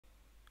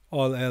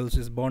All else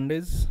is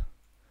bondage,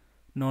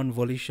 non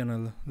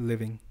volitional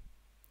living.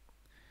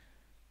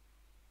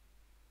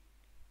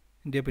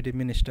 Deputy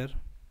Minister.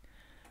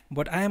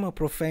 But I am a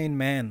profane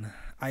man.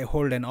 I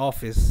hold an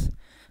office.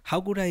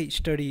 How could I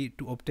study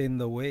to obtain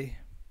the way?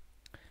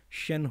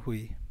 Shen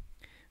Hui.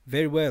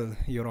 Very well,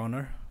 Your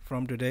Honor.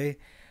 From today,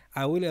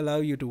 I will allow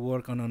you to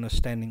work on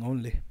understanding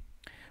only.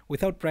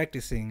 Without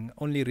practicing,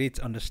 only reach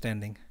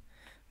understanding.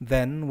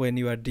 Then, when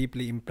you are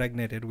deeply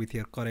impregnated with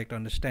your correct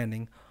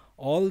understanding,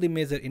 all the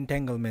major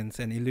entanglements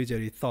and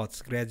illusory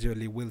thoughts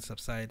gradually will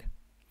subside.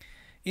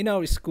 In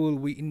our school,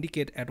 we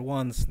indicate at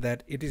once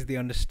that it is the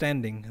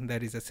understanding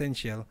that is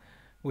essential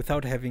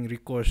without having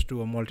recourse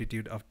to a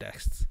multitude of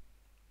texts.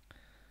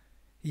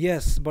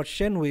 Yes, but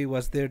Shenhui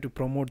was there to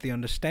promote the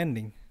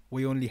understanding.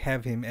 We only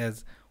have him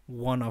as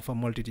one of a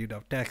multitude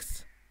of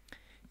texts.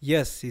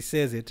 Yes, he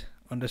says it,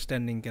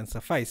 understanding can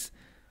suffice,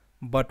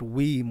 but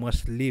we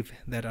must live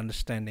that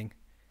understanding,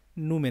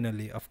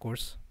 nominally, of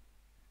course.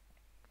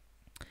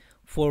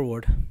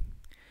 Forward.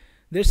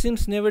 There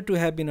seems never to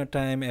have been a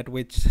time at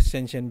which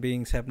sentient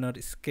beings have not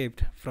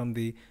escaped from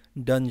the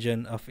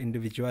dungeon of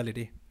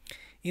individuality.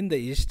 In the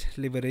East,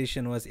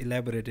 liberation was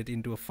elaborated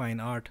into a fine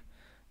art,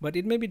 but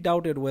it may be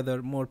doubted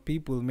whether more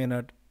people may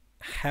not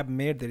have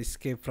made their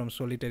escape from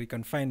solitary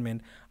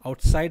confinement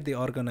outside the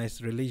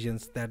organized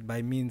religions than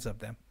by means of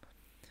them.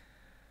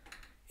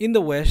 In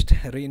the West,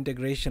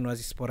 reintegration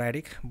was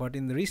sporadic, but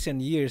in the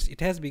recent years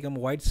it has become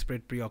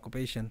widespread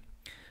preoccupation.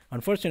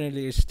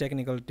 Unfortunately, its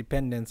technical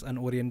dependence on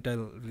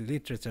Oriental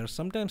literature,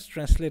 sometimes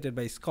translated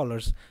by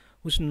scholars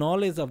whose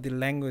knowledge of the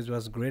language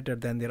was greater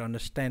than their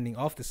understanding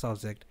of the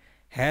subject,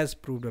 has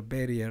proved a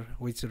barrier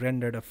which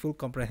rendered a full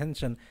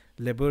comprehension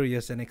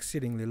laborious and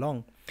exceedingly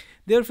long.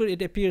 Therefore,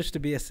 it appears to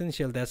be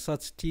essential that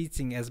such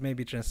teaching as may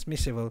be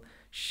transmissible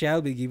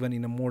shall be given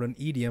in a modern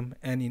idiom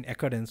and in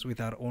accordance with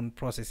our own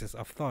processes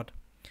of thought.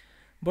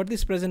 But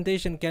this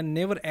presentation can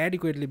never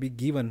adequately be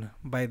given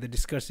by the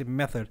discursive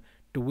method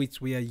to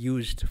which we are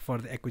used for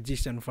the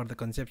acquisition for the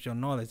conceptual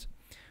knowledge,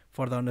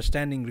 for the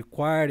understanding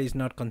required is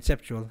not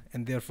conceptual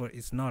and therefore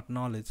is not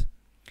knowledge.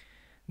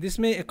 This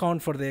may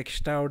account for the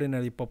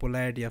extraordinary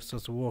popularity of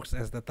such works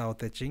as the Tao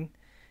Te Ching,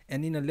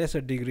 and in a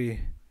lesser degree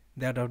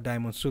that of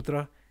Diamond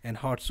Sutra and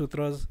Heart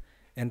Sutras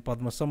and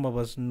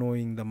Padmasambhava's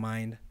Knowing the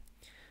Mind.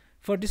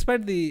 For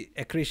despite the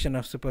accretion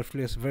of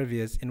superfluous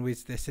verbiage in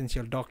which the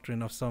essential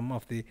doctrine of some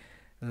of the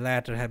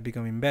latter have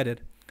become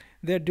embedded,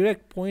 their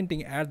direct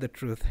pointing at the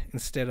truth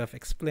instead of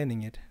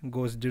explaining it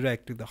goes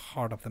direct to the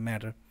heart of the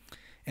matter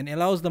and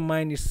allows the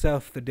mind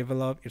itself to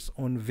develop its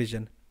own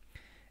vision.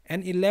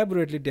 An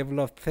elaborately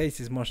developed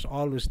thesis must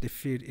always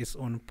defeat its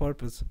own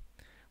purpose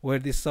where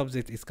this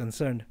subject is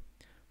concerned,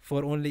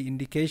 for only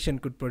indication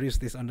could produce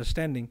this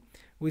understanding,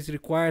 which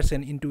requires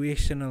an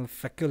intuitional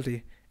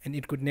faculty, and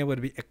it could never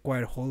be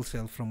acquired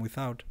wholesale from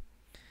without.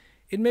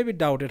 It may be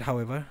doubted,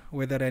 however,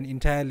 whether an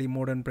entirely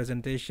modern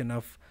presentation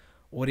of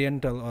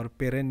Oriental or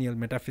perennial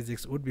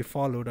metaphysics would be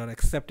followed or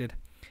accepted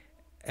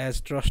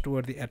as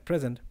trustworthy at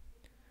present.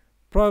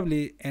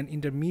 Probably an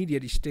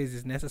intermediate stage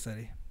is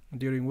necessary,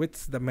 during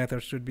which the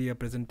method should be a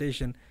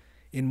presentation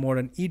in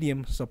modern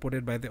idiom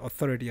supported by the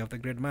authority of the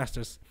great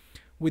masters,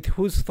 with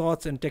whose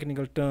thoughts and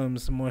technical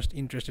terms most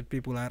interested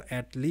people are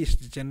at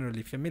least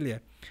generally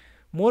familiar.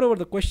 Moreover,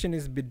 the question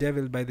is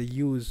bedeviled by the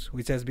use,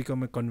 which has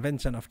become a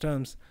convention of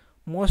terms,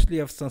 mostly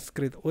of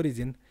Sanskrit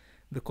origin,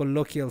 the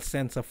colloquial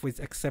sense of which,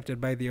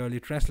 accepted by the early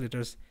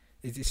translators,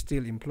 is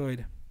still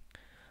employed.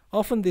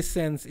 Often this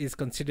sense is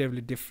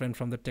considerably different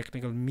from the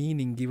technical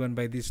meaning given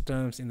by these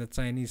terms in the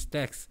Chinese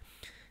text,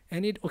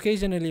 and it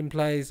occasionally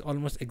implies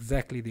almost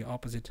exactly the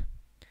opposite.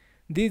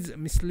 These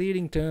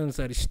misleading terms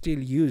are still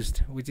used,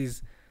 which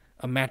is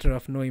a matter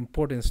of no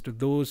importance to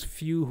those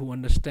few who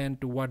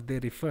understand to what they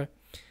refer,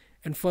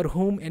 and for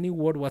whom any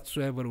word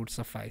whatsoever would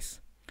suffice,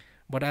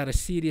 but are a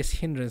serious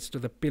hindrance to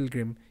the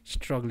pilgrim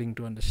struggling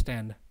to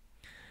understand.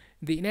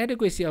 The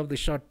inadequacy of the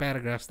short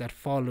paragraphs that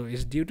follow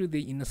is due to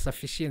the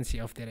insufficiency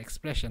of their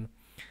expression.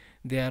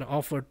 They are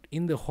offered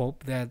in the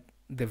hope that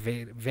the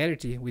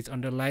verity which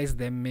underlies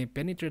them may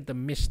penetrate the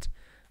mist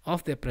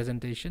of their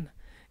presentation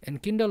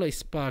and kindle a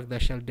spark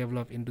that shall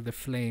develop into the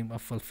flame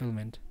of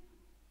fulfillment.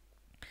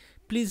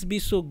 Please be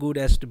so good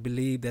as to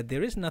believe that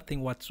there is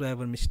nothing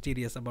whatsoever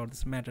mysterious about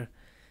this matter.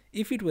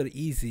 If it were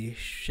easy,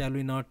 should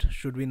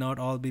we not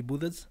all be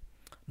Buddhas?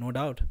 No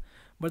doubt.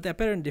 But the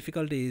apparent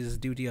difficulty is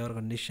due to our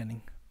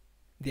conditioning.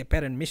 The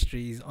apparent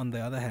mystery is, on the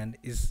other hand,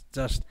 is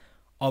just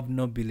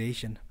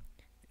obnubilation,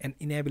 an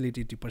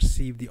inability to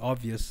perceive the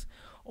obvious,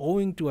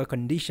 owing to a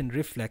conditioned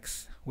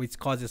reflex which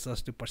causes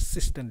us to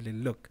persistently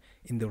look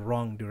in the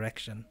wrong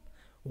direction.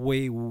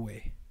 Wei Wu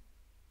Wei.